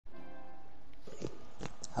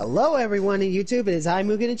Hello everyone in YouTube, it is I,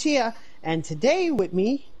 Mugen and Chia, and today with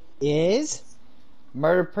me is...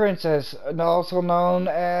 Murder Princess, also known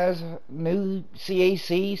as New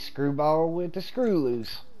CAC Screwball with the Screw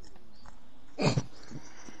Loose.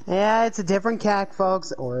 Yeah, it's a different cat,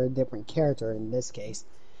 folks, or a different character in this case.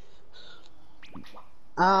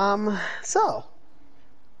 Yeah.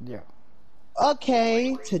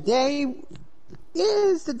 Okay, today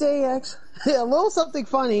is the day, actually, a little something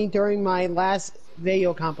funny during my last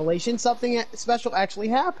video compilation. Something special actually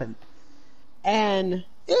happened. And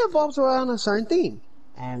it revolves around a certain theme.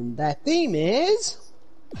 And that theme is...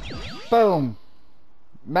 Boom!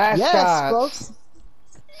 Mascots! Yes, folks!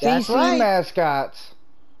 That's CC right. mascots!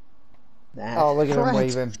 That's Oh, look at him correct.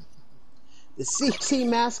 waving. The CC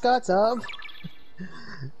mascots of...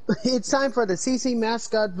 It's time for the CC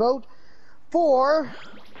Mascot Vote for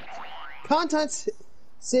Content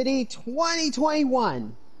City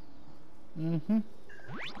 2021. Mm-hmm.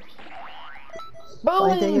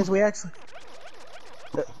 Funny thing Boom! is, we actually...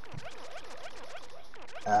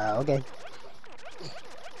 okay.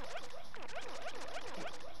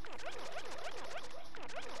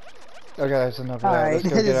 Okay, that's enough of that. Alright, Let's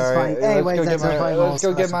go this get is our... fine. Anyways, Let's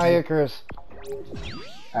go get my Icarus.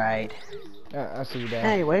 Alright. I see you, Dad.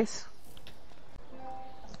 Anyways.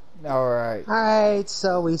 Alright. Alright,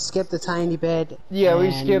 so we skipped a tiny bit. Yeah,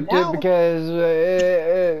 we skipped it because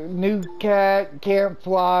new cat, can't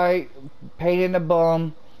fly, pain in the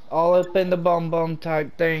bum, all up in the bum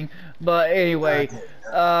type thing. But anyway,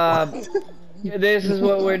 this is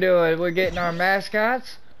what we're doing. We're getting our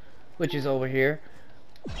mascots, which is over here.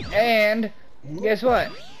 And guess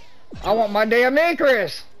what? I want my damn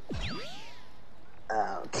Icarus.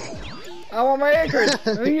 Okay. I want my Icarus.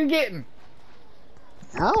 Who are you getting?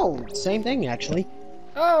 Oh, same thing actually.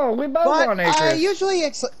 Oh, we both But want Icarus. I usually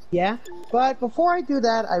yeah, but before I do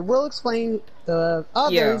that, I will explain the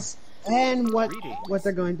others and what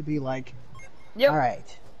they're going to be like. Yep. All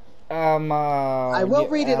right. I will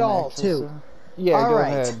read it all too. Yeah, all go right.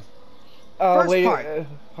 ahead. First wait, part.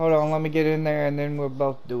 hold on, let me get in there and then we'll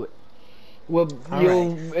both do it. All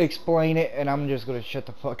You'll explain it and I'm just gonna shut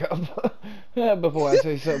the fuck up before I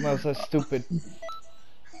say something else that's stupid.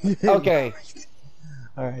 Okay.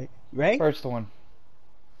 All right. First one.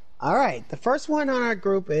 All right. The first one on our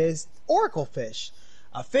group is Oracle fish,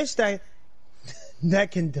 a fish that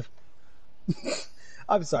can.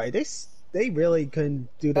 I'm sorry. They really couldn't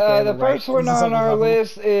do the grammar the first right. one on our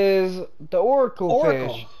list is the Oracle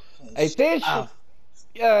fish. A fish. A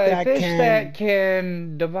fish that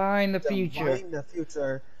can divine the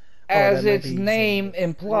future. As its name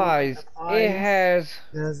implies, it has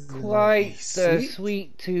quite the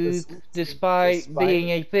sweet tooth despite being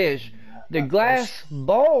a fish. The glass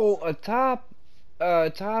bowl atop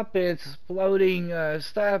its floating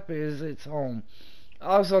staff is its home.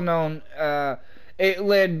 Also known, it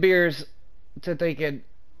led beers to thinking,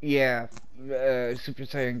 yeah, Super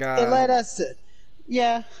Saiyan God. It led us to...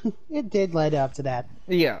 Yeah, it did lead up to that.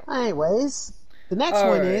 Yeah. Anyways, the next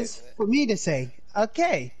one is for me to say,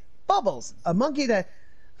 okay, Bubbles, a monkey that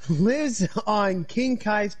lives on King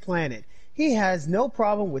Kai's planet. He has no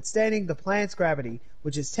problem withstanding the planet's gravity,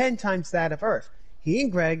 which is 10 times that of Earth. He and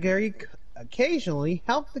Gregory occasionally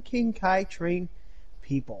help the King Kai train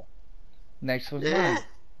people. Next one's mine.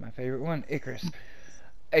 My favorite one, Icarus.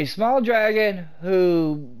 A small dragon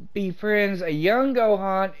who befriends a young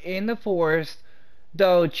Gohan in the forest.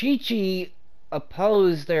 Though Chi-Chi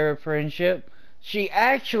opposed their friendship, she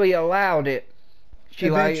actually allowed it.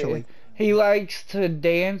 Eventually. He likes to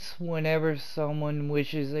dance whenever someone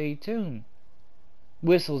whistles a tune,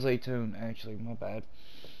 actually, my bad.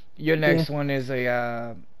 Your next one is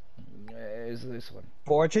is this one.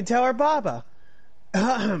 Fortune Teller Baba.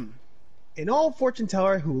 An old fortune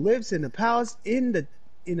teller who lives in a palace in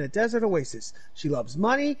a desert oasis. She loves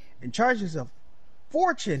money and charges a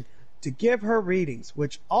fortune to give her readings,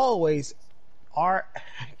 which are always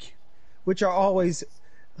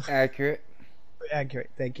accurate. Accurate,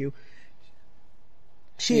 thank you.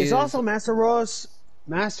 She is also Master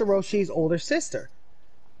Roshi's older sister.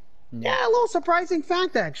 Yeah, a little surprising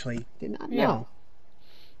fact, actually. Did not know.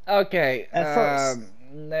 Okay. At first.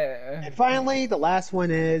 And finally, the last one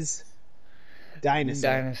is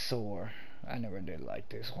Dinosaur. I never did like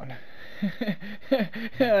this one.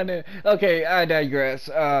 Okay, I digress.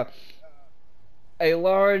 A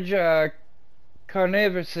large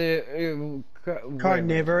carnivorous.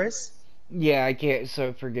 Yeah, I can't.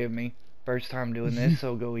 So forgive me. First time doing this,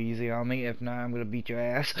 so go easy on me. If not, I'm gonna beat your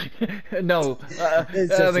ass. No,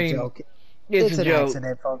 it's just a joke. It's a joke.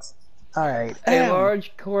 Accident, folks. All right. A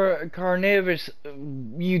large carnivorous.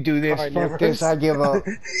 You do this. Fuck this. I give up.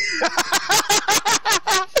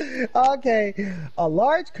 Okay, a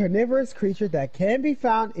large carnivorous creature that can be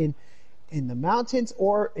found in the mountains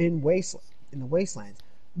or in the wastelands.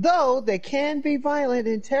 Though they can be violent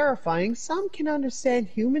and terrifying, some can understand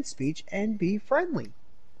human speech and be friendly.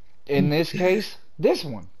 In this case, this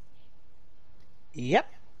one. Yep.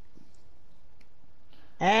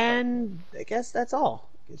 And I guess that's all.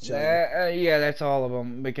 Yeah, that's all of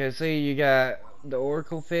them. Because see, you got the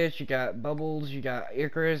Oracle Fish, you got Bubbles, you got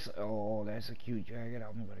Icarus. Oh, that's a cute dragon.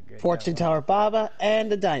 I'm gonna get Fortune Teller Baba and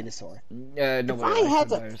the dinosaur. Nobody likes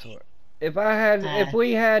the dinosaur. If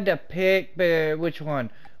we had to pick which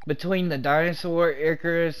one between the dinosaur,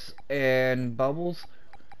 Icarus, and Bubbles,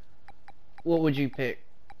 what would you pick?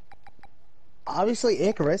 Obviously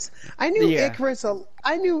Icarus. I knew Icarus.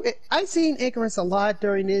 I've seen Icarus a lot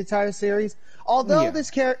during the entire series. Although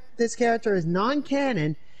this character is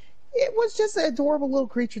non-canon, it was just an adorable little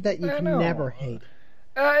creature that you can never hate.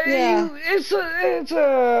 It's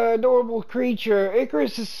a adorable creature.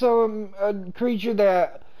 Icarus is a creature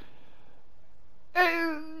that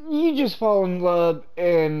you just fall in love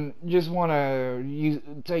and just want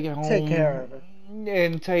to take it home, take care of it,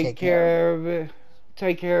 and take care of it.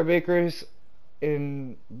 Take care of Icarus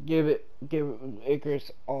and give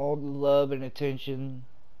Icarus all the love and attention.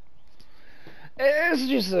 It's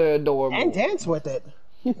just adorable. And dance with it.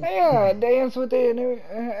 Yeah, dance with it.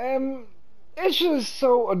 And it's just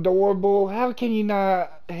so adorable. How can you not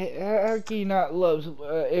love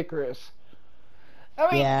Icarus?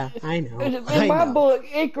 I mean, yeah, I know. In my book,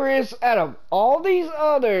 Icarus, out of all these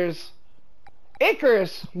others,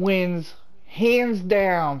 Icarus wins hands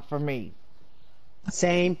down for me.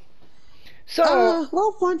 Same. So,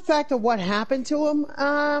 well, fun fact of what happened to him.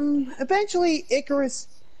 Eventually, Icarus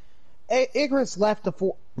left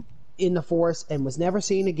in the forest and was never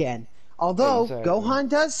seen again. Although Gohan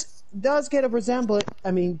does get a resemblance.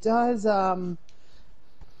 I mean, later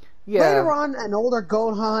on, an older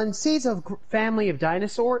Gohan sees a family of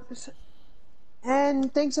dinosaurs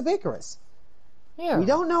and thinks of Icarus. Yeah, we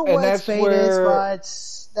don't know what its fate is, but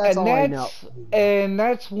that's all I know. And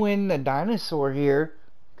that's when the dinosaur here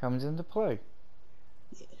comes into play.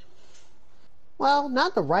 Well,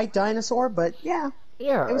 not the right dinosaur, but yeah.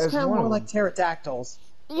 Yeah, it was kind of more like pterodactyls.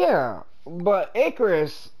 Yeah, but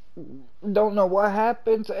Icarus, don't know what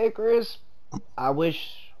happened to Icarus. I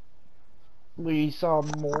wish we saw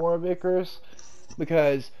more of Icarus,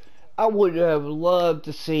 because I would have loved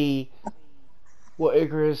to see what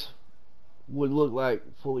Icarus would look like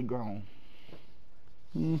fully grown.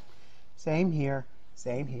 Same here.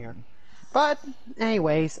 But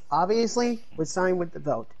anyways, obviously we're starting with the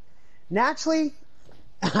vote. Naturally,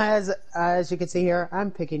 as you can see here,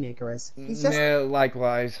 I'm picking Icarus. He's just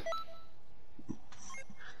likewise.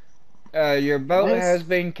 Your vote has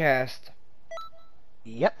been cast.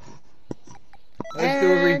 Yep. Let's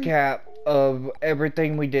do a recap of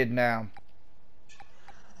everything we did now.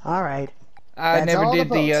 All right. I never did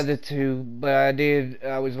the other two, but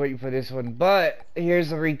I was waiting for this one. But here's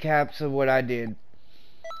the recaps of what I did.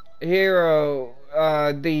 Hero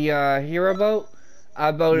vote.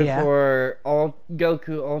 I voted for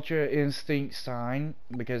Goku Ultra Instinct Sign,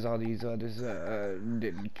 because all these others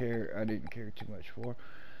didn't care. I didn't care too much for.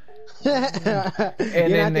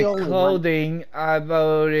 And then the clothing, I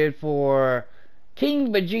voted for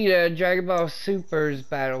King Vegeta Dragon Ball Super's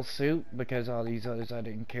battle suit, because all these others I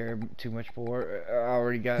didn't care too much for.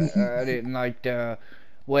 I didn't like the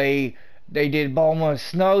way they did Bulma's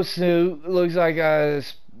snowsuit. Looks like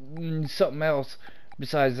something else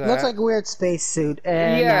besides that. Looks like a weird space suit.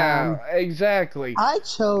 And, yeah, exactly. I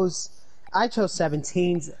chose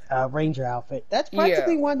 17's Ranger outfit. That's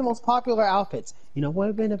practically one of the most popular outfits. You know what would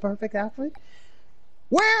have been a perfect outfit?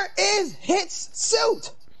 Where is Hit's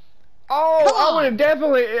suit? Oh, I would have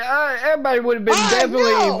definitely. Everybody would have been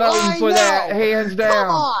definitely voting for that, hands down. Come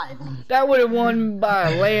on. That would have won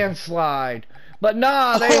by a landslide. But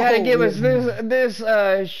nah, they had to give us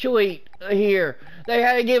this sheet here. They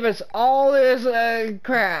had to give us all this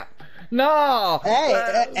crap. No.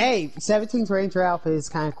 Hey, 17's Ranger outfit is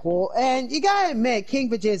kind of cool, and you gotta admit, King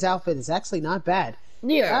Vegeta's outfit is actually not bad.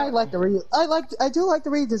 Yeah. I do like the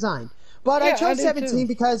redesign. But I chose 17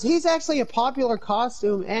 because he's actually a popular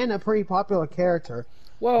costume and a pretty popular character.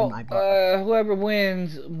 Well, whoever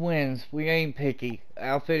wins, wins. We ain't picky.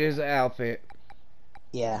 Outfit is an outfit.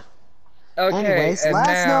 Yeah. Okay, anyways, and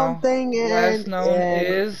last known thing is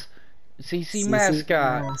CC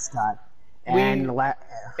Mascot.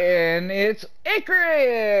 And it's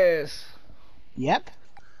Icarus! Yep.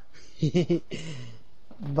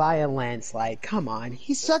 By a landslide. Come on.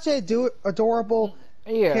 He's such an adorable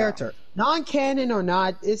character. Non-canon or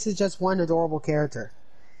not, this is just one adorable character.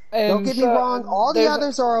 Don't get me wrong. All the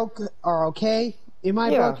others are okay in my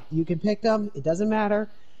book. You can pick them. It doesn't matter.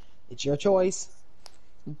 It's your choice.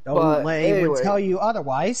 Don't let anyone tell you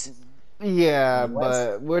otherwise. Yeah,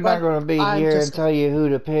 but we're not going to be here and tell you who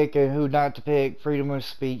to pick and who not to pick. Freedom of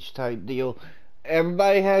speech type deal.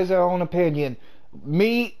 Everybody has their own opinion.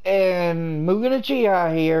 Me and Mugen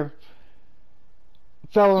Uchiha here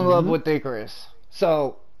fell in love with Icarus.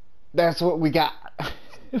 So, that's what we got.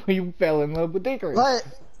 We fell in love with Icarus. But,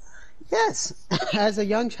 yes, as a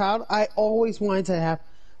young child, I always wanted to have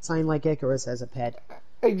something like Icarus as a pet.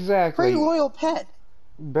 Exactly. Pretty loyal pet.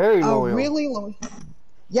 Very loyal. Really loyal.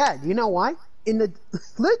 Yeah, you know why?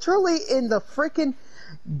 Literally in the freaking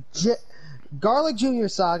Garlic Jr.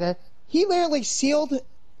 saga, he literally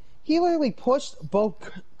pushed both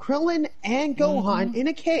Krillin and Gohan in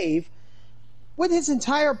a cave with his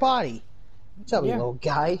entire body. Chubby little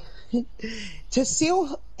guy. to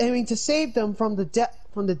save them from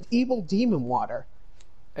the evil demon water.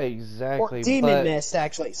 Exactly. Or demon mist,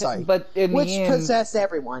 actually. Sorry. But in which the end, possessed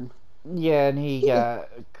everyone. Yeah, and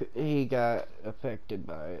he got affected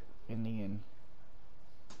by it in the end.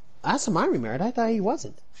 That's what I remembered. I thought he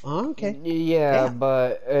wasn't. Oh, okay. Yeah,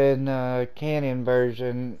 but in canon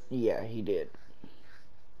version, yeah, he did.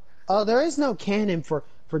 Oh, there is no canon for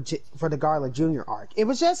the Garlic Jr. arc. It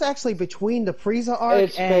was just actually between the Frieza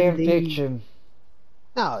arc and the... fiction.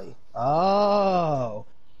 No. Oh,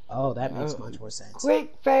 that makes much more sense.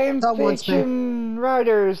 Quick fiction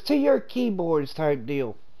writers to your keyboards type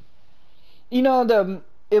deal. You know the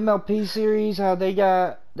MLP series, how they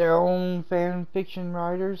got their own fan fiction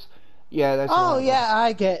writers? Yeah, that's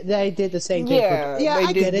I get. They did the same thing.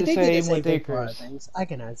 I get it. They did the same thing for other things. I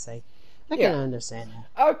can understand that.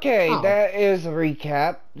 Okay, that is a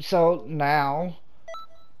recap. So now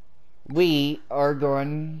we are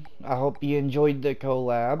going. I hope you enjoyed the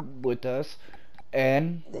collab with us,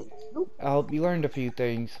 and I hope you learned a few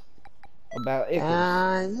things about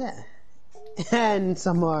Icarus. Yeah. And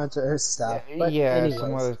some other stuff. But anyways.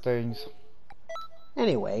 Some other things.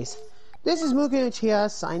 Anyways, this is Mugen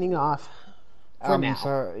Uchiha signing off for now.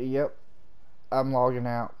 Sorry. Yep. I'm logging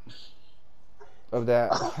out of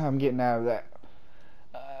that. I'm getting out of that.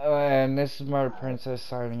 And this is Murder Princess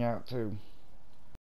signing out too.